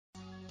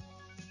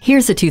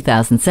Here's a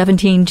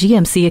 2017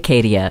 GMC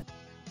Acadia.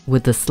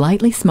 With the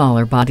slightly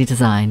smaller body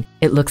design,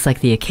 it looks like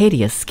the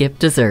Acadia skipped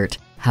dessert.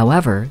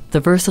 However, the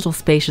versatile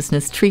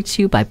spaciousness treats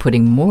you by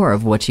putting more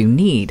of what you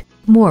need,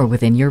 more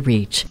within your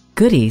reach.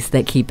 Goodies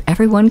that keep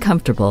everyone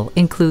comfortable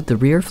include the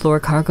rear floor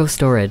cargo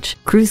storage,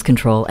 cruise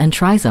control, and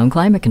tri-zone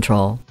climate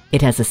control.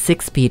 It has a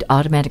 6-speed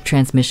automatic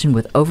transmission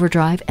with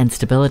overdrive and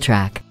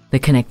StabiliTrak. The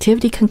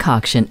connectivity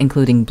concoction,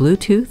 including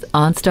Bluetooth,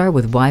 OnStar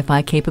with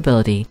Wi-Fi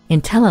capability,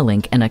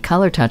 IntelliLink, and a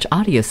ColorTouch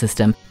audio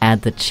system,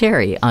 add the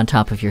cherry on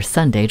top of your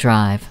Sunday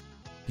drive.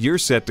 You're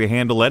set to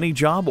handle any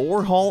job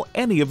or haul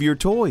any of your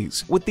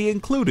toys with the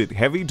included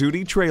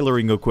heavy-duty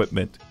trailering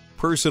equipment.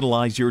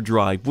 Personalize your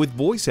drive with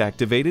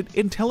voice-activated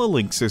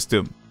IntelliLink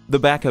system. The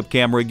backup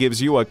camera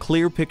gives you a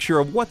clear picture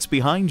of what's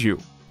behind you.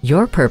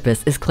 Your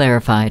purpose is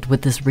clarified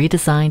with this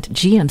redesigned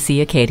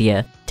GMC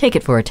Acadia. Take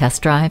it for a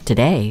test drive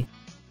today.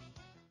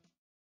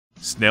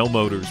 Snell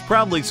Motors,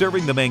 proudly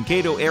serving the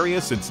Mankato area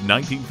since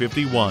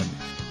 1951.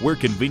 We're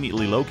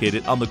conveniently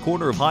located on the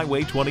corner of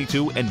Highway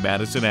 22 and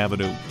Madison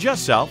Avenue,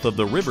 just south of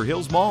the River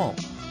Hills Mall.